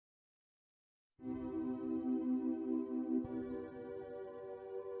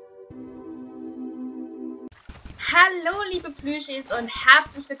Hallo liebe Plüschis und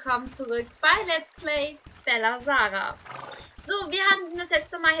herzlich willkommen zurück bei Let's Play Sara. So, wir hatten das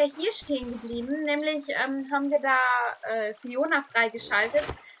letzte Mal ja hier stehen geblieben, nämlich haben wir da Fiona freigeschaltet.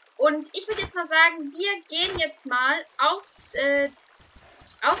 Und ich würde jetzt mal sagen, wir gehen jetzt mal auf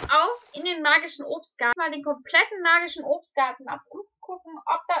in den magischen Obstgarten, mal den kompletten magischen Obstgarten ab, um zu gucken,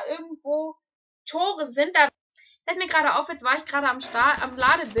 ob da irgendwo Tore sind. Da fällt mir gerade auf, jetzt war ich gerade am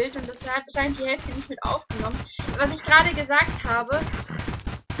Ladebild und das hat wahrscheinlich die Hälfte nicht mit aufgenommen. Was ich gerade gesagt habe,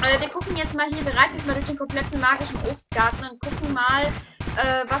 wir gucken jetzt mal hier, wir reiten jetzt mal durch den kompletten magischen Obstgarten und gucken mal,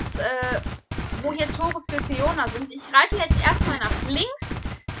 wo hier Tore für Fiona sind. Ich reite jetzt erstmal nach links,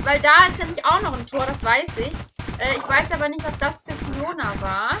 weil da ist nämlich auch noch ein Tor, das weiß ich. Ich weiß aber nicht, ob das für Fiona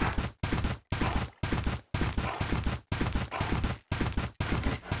war.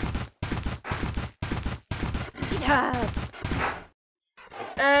 Ja.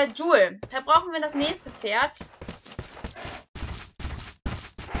 Jule, da brauchen wir das nächste Pferd.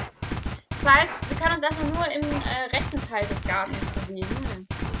 Das heißt, wir können uns erstmal nur im rechten Teil des Gartens bewegen.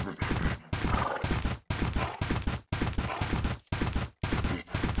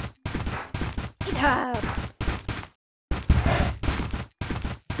 Ja.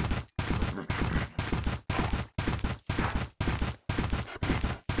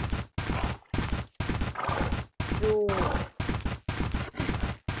 So.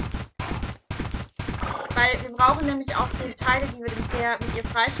 Weil wir brauchen nämlich auch die Teile, die wir mit ihr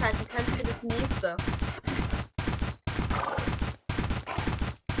freischalten können für das nächste.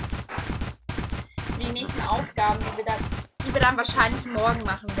 Für die nächsten Aufgaben, die wir dann wahrscheinlich morgen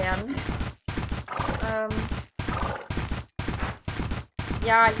machen werden.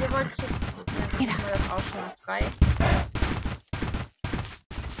 Ja, hier wollte ich jetzt. Ja, haben wir das auch schon mal frei.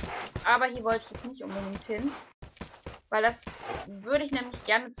 Aber hier wollte ich jetzt nicht unbedingt hin. Weil das würde ich nämlich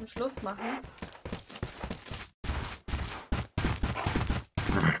gerne zum Schluss machen.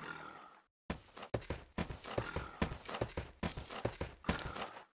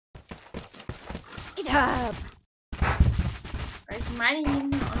 Ja. Weil ich meine, hier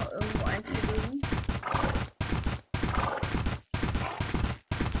hinten auch noch irgendwo eins gewesen.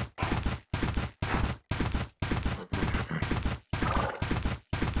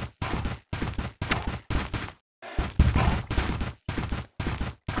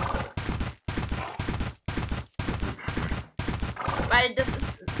 Weil das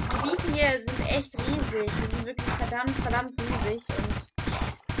ist, die Gebiete hier sind echt riesig. Die sind wirklich verdammt riesig und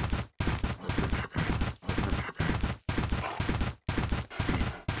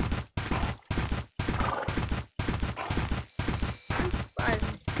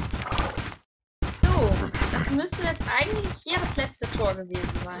so, das müsste jetzt eigentlich hier das letzte Tor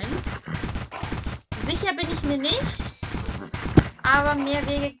gewesen sein. Sicher bin ich mir nicht, aber mehr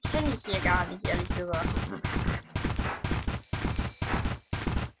Wege kenne ich hier gar nicht, ehrlich gesagt.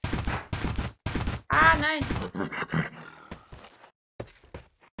 Ah, nein.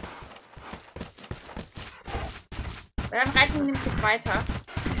 Dann reiten wir nämlich jetzt weiter.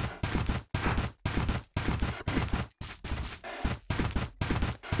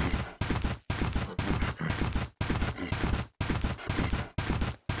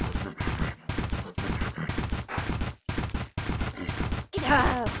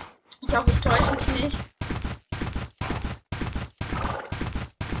 Ja. Ich hoffe, ich täusche mich nicht.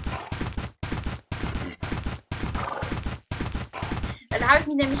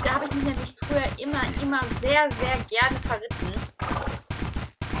 Da habe ich mich nämlich früher immer sehr gerne verritten.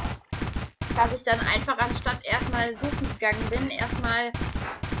 Dass ich dann einfach anstatt erstmal suchen gegangen bin, erstmal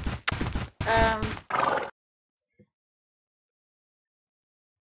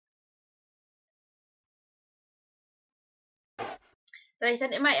dass ich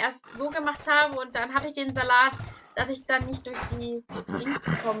dann immer erst so gemacht habe und dann hatte ich den Salat, dass ich dann nicht durch die Links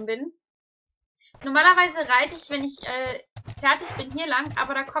gekommen bin. Normalerweise reite ich, wenn ich fertig bin, hier lang,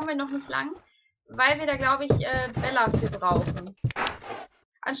 aber da kommen wir noch nicht lang, weil wir da, glaube ich, Bella für brauchen.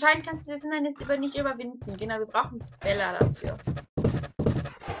 Anscheinend kannst du das Hindernis nicht überwinden. Genau, wir brauchen Bella dafür.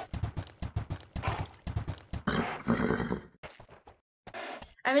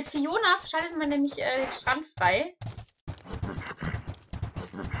 Mit Fiona schaltet man nämlich den Strand frei.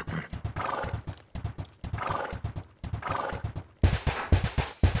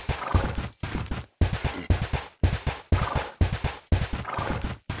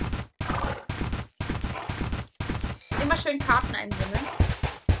 Immer schön Karten einsammeln.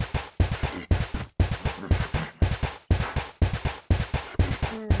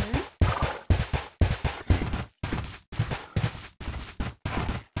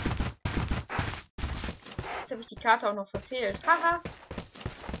 Jetzt habe ich die Karte auch noch verfehlt. Haha.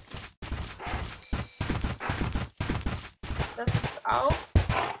 auch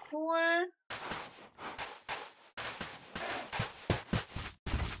cool.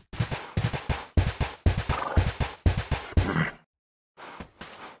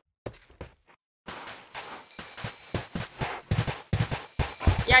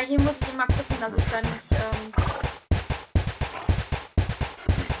 Ja, hier muss ich immer gucken, dass ich da nicht...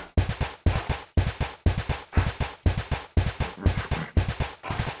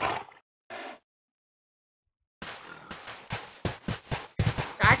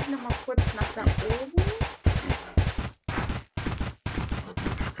 Jetzt reite ich noch mal kurz nach da oben.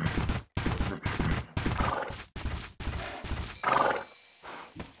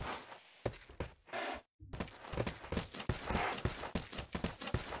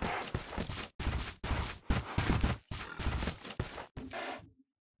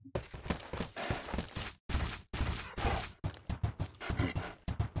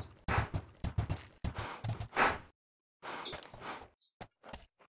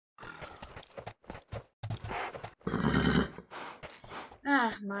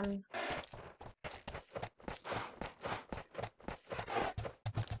 Ach, Mann.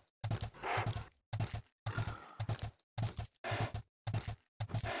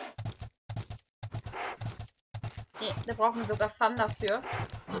 Nee, da brauchen wir sogar Fun dafür.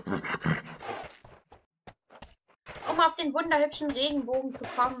 Um auf den wunderhübschen Regenbogen zu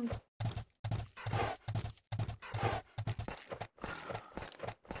kommen.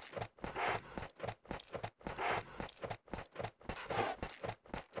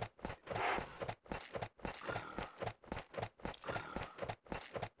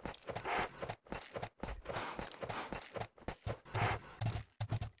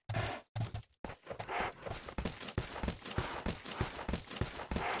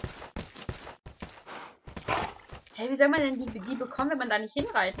 Hey, wie soll man denn die bekommen, wenn man da nicht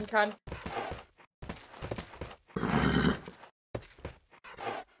hinreiten kann?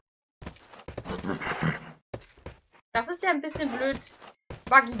 Das ist ja ein bisschen blöd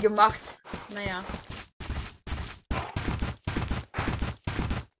buggy gemacht. Naja.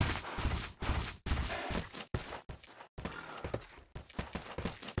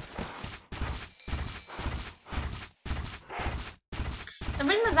 Dann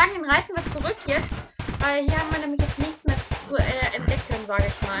würde ich mal sagen, dann reiten wir zurück jetzt. Weil hier haben wir nämlich jetzt nichts mehr zu entdecken, sage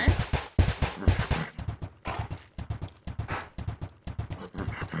ich mal.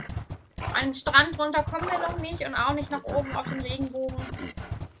 An den Strand runter kommen wir noch nicht und auch nicht nach oben auf den Regenbogen.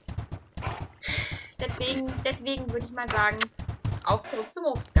 Deswegen würde ich mal sagen, auf zurück zum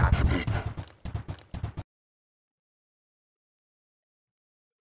Obstgarten.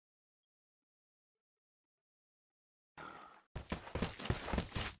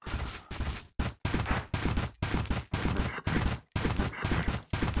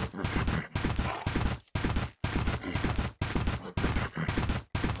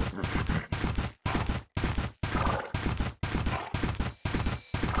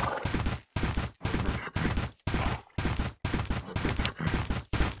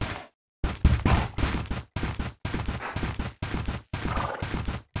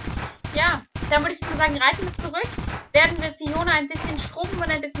 Ja, dann würde ich mal sagen, reiten wir zurück. Werden wir Fiona ein bisschen schrubben und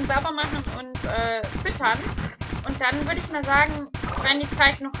ein bisschen sauber machen und füttern. Und dann würde ich mal sagen, wenn die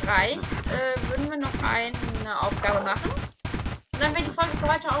Zeit noch reicht, würden wir noch eine Aufgabe machen. Und dann wäre die Folge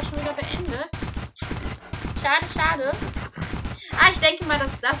für heute auch schon wieder beendet. Schade, schade. Ah, ich denke mal,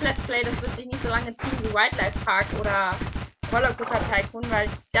 dass das Let's Play, das wird sich nicht so lange ziehen wie Wildlife Park oder Rollercoaster Tycoon, weil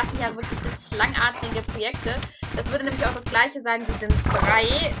das sind ja wirklich richtig langatmige Projekte. Das würde nämlich auch das gleiche sein wie Sims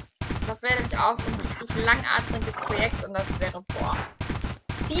 3. Das wäre nämlich auch so ein richtig langatmiges Projekt und das wäre, boah,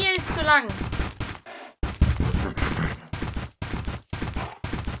 viel zu lang.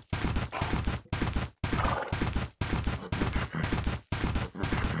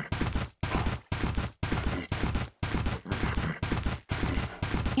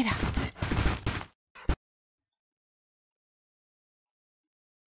 Ja.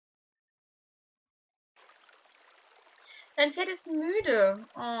 Dein Pferd ist müde.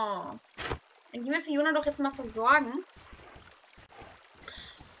 Oh. Dann gehen wir Fiona doch jetzt mal versorgen.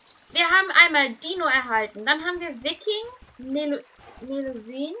 Wir haben einmal Dino erhalten. Dann haben wir Viking,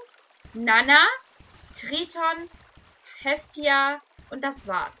 Melusin, Nana, Triton, Hestia und das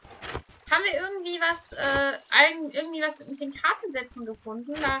war's. Haben wir irgendwie was mit den Kartensätzen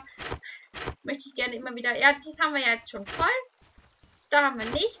gefunden? Da möchte ich gerne immer wieder... Ja, dies haben wir ja jetzt schon voll. Da haben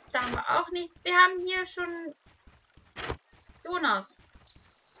wir nichts. Da haben wir auch nichts. Wir haben hier schon... Jonas.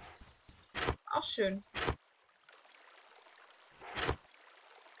 Auch schön.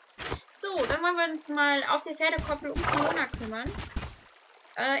 So, dann wollen wir uns mal auf der Pferdekoppel um Fiona kümmern.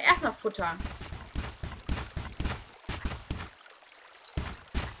 Erstmal futtern.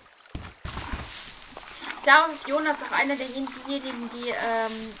 Ich glaube, Fiona ist auch einer derjenigen, die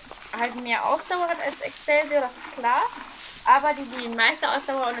halt mehr Ausdauer hat als Excelsior, das ist klar. Aber die meiste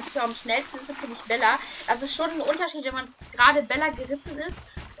Ausdauer und natürlich auch am schnellsten ist natürlich Bella. Das ist schon ein Unterschied, wenn man gerade Bella geritten ist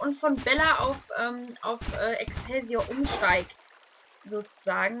und von Bella auf Excelsior umsteigt.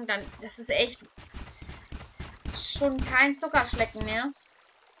 Sozusagen. Dann, das ist echt schon kein Zuckerschlecken mehr.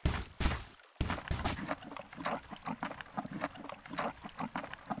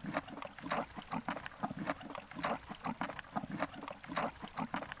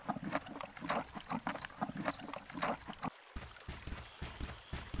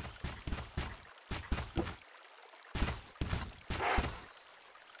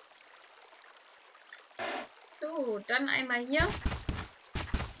 So, dann einmal hier.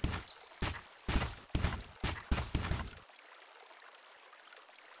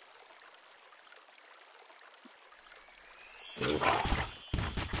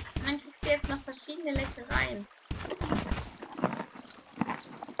 Und dann kriegst du jetzt noch verschiedene Leckereien.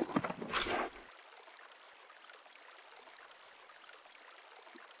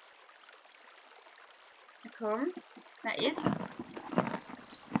 Na komm, da ist.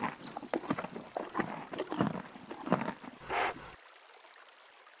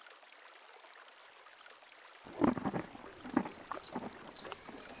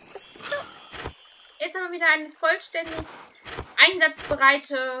 Jetzt haben wir wieder eine vollständig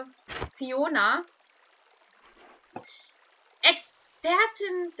einsatzbereite Fiona.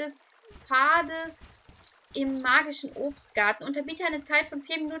 Expertin des Pfades im magischen Obstgarten. Unterbiete eine Zeit von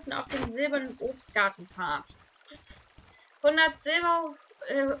 4 Minuten auf dem silbernen Obstgartenpfad. 100 Silber,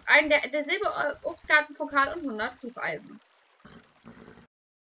 der Silber-Obstgartenpokal und 100 Hufeisen.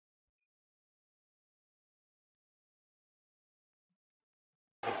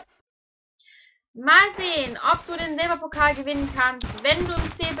 Mal sehen, ob du den Silberpokal gewinnen kannst. Wenn du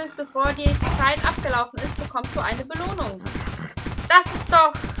im Ziel bist, bevor die Zeit abgelaufen ist, bekommst du eine Belohnung. Das ist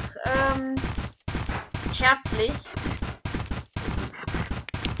doch herzlich.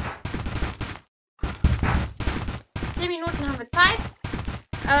 Vier Minuten haben wir Zeit.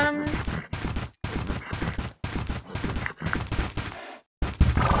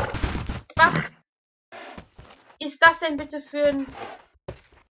 Was ist das denn bitte für ein...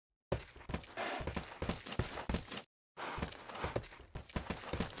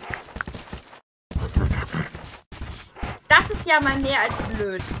 Das ist ja mal mehr als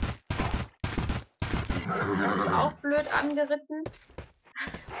blöd. Das ist auch blöd angeritten.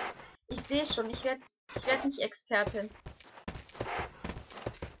 Ich sehe schon, ich werd nicht Expertin.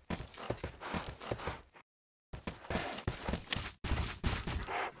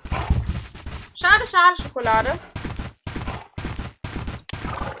 Schade, schade, Schokolade.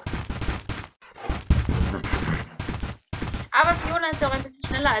 Aber Fiona ist ja auch ein bisschen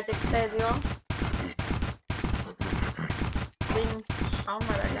schneller als Excelsior. Deswegen schauen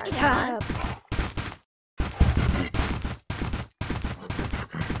wir da gleich mal.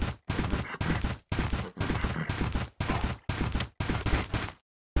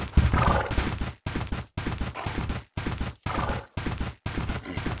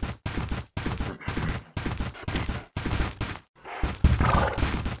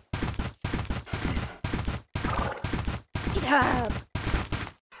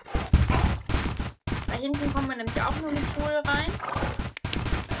 Da hinten kommen wir nämlich auch nur mit Schule rein.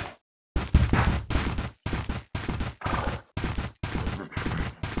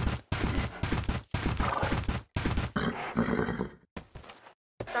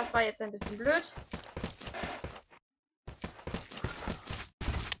 Das war jetzt ein bisschen blöd.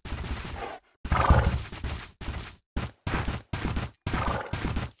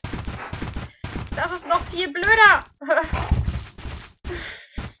 Das ist noch viel blöder.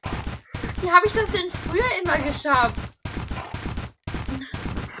 Wie habe ich das denn früher immer geschafft?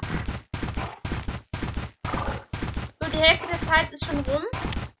 So, die Hälfte der Zeit ist schon rum.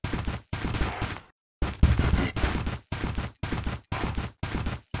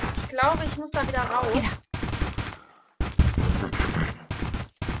 Ich glaube, ich muss da wieder raus.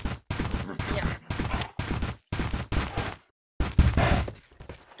 Ja.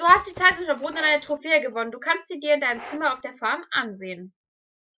 Du hast die Zeit unterboten und eine Trophäe gewonnen. Du kannst sie dir in deinem Zimmer auf der Farm ansehen.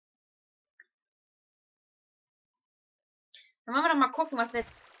 Dann wollen wir doch mal gucken, was wir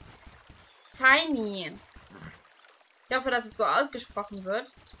jetzt... Shiny. Ich hoffe, dass es so ausgesprochen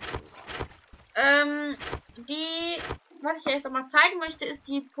wird. Was ich jetzt noch mal zeigen möchte, ist,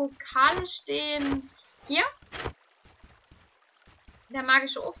 die Pokale stehen hier. Der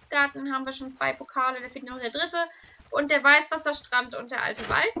magische Obstgarten haben wir schon 2 Pokale, da fehlt noch der dritte. Und der Weißwasserstrand und der alte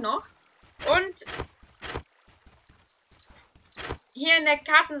Wald noch. Und hier in der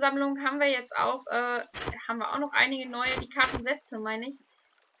Kartensammlung haben wir jetzt auch haben wir auch noch einige neue, die Kartensätze, meine ich.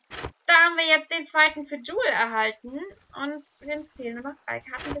 Da haben wir jetzt den zweiten für Jewel erhalten. Und uns fehlen nur noch 3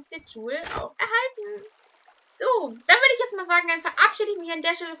 Karten, bis wir Jewel auch erhalten. So, dann würde ich jetzt mal sagen, dann verabschiede ich mich an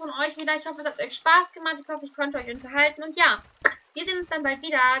der Stelle von euch wieder. Ich hoffe, es hat euch Spaß gemacht. Ich hoffe, ich konnte euch unterhalten. Und ja, wir sehen uns dann bald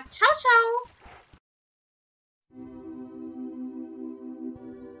wieder. Ciao, ciao!